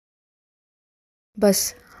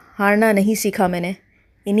बस हारना नहीं सीखा मैंने.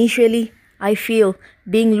 Initially, I feel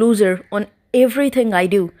being loser on everything I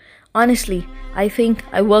do. Honestly, I think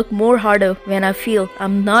I work more harder when I feel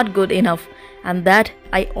I'm not good enough, and that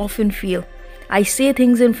I often feel. I say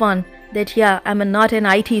things in fun that yeah, I'm not an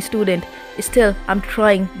IT student. Still, I'm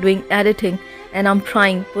trying doing editing and I'm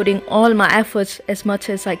trying putting all my efforts as much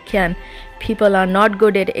as I can. People are not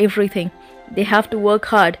good at everything. They have to work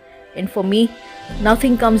hard, and for me,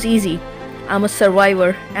 nothing comes easy. I'm a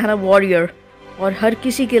survivor and a warrior. और हर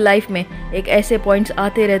किसी के life में एक ऐसे points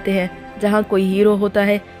आते रहते हैं जहाँ कोई हीरो होता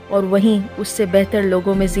है और वहीं उससे बेहतर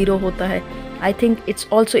लोगों में ज़ीरो होता है. I think it's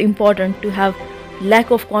also important to have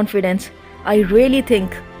lack of confidence. I really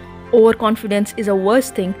think over confidence is a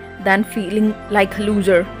worst thing then feeling like a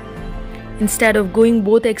loser. Instead of going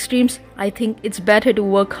both extremes, I think it's better to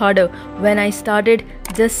work harder. When I started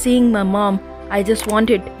just seeing my mom, I just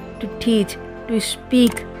wanted to teach, to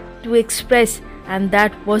speak, to express, and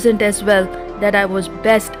that wasn't as well that I was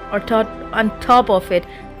best or taught on top of it.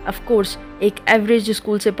 Of course, एक average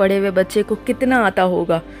school से पढ़े हुए बच्चे को कितना आता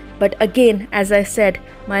होगा. But again, as I said,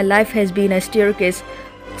 my life has been a staircase.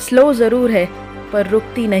 Slow ज़रूर है, पर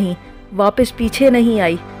रुकती नहीं, वापस पीछे नहीं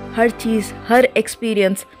आई. हर चीज़, हर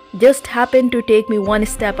experience just happened to take me one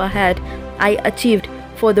step ahead. I achieved.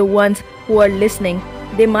 For the ones who are listening,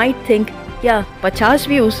 they might think, yeah, 50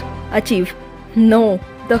 views, achieve. No,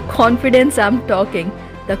 the confidence I'm talking,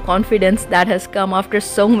 the confidence that has come after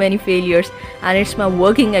so many failures, and it's my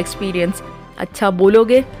working experience. अच्छा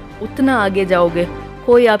बोलोगे उतना आगे जाओगे.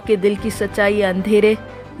 कोई आपके दिल की सच्चाई अंधेरे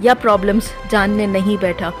या प्रॉब्लम्स जानने नहीं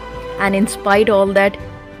बैठा. And in spite all that,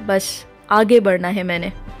 बस आगे बढ़ना है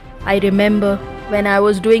मैंने. I remember when I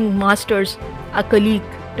was doing masters, a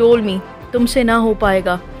colleague told me, तुमसे ना हो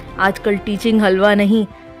पाएगा. आजकल टीचिंग हलवा नहीं.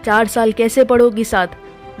 4 साल कैसे पढ़ोगी साथ.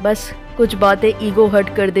 बस कुछ बातें ईगो हर्ट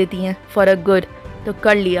कर देती हैं फॉर अ गुड. तो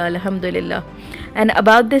कर लिया अल्हम्दुलिल्लाह. And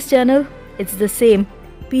about this channel it's the same.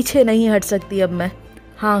 पीछे नहीं हट सकती अब मैं.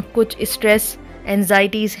 हाँ, कुछ स्ट्रेस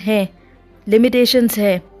एंजाइटीज़ हैं, लिमिटेशंस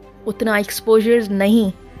हैं, उतना एक्सपोजर्स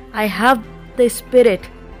नहीं. I have the spirit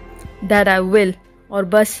that I will. और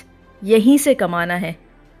बस यहीं से कमाना है.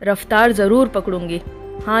 रफ्तार ज़रूर पकड़ूंगी.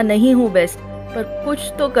 हाँ, नहीं हूँ बेस्ट, पर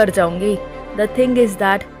कुछ तो कर जाऊंगी. The thing is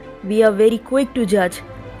that we are very quick to जज.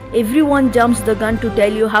 Everyone jumps the gun to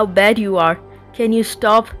tell you how bad you are. Can you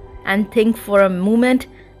stop and think for a moment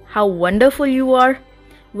how wonderful you are?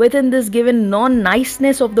 Within this given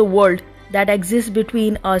non-niceness of the world that exists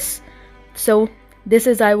between us. So, this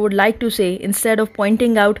is I would like to say, instead of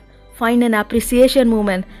pointing out, find an appreciation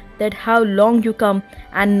moment that how long you come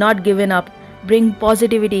and not given up. Bring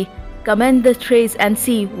positivity, commend the traits and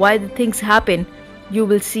see why the things happen.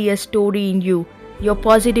 You will see a story in you. Your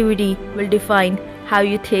positivity will define how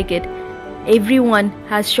you take it. Everyone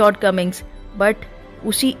has shortcomings, but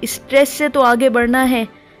उसी stress से तो आगे बढ़ना है.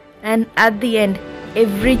 And at the end,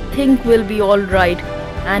 everything will be all right.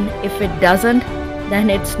 And if it doesn't,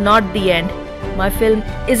 then it's not the end. My film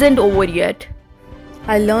isn't over yet.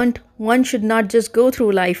 I learned one should not just go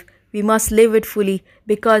through life. We must live it fully,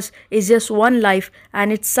 because it's just one life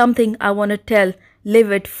and it's something I want to tell.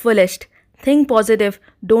 Live it fullest. Think positive.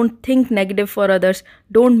 Don't think negative for others.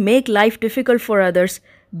 Don't make life difficult for others.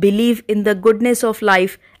 Believe in the goodness of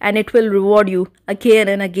life and it will reward you again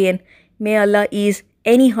and again. May Allah ease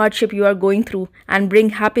any hardship you are going through and bring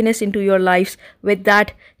happiness into your lives. With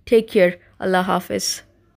that, take care. Allah Hafiz.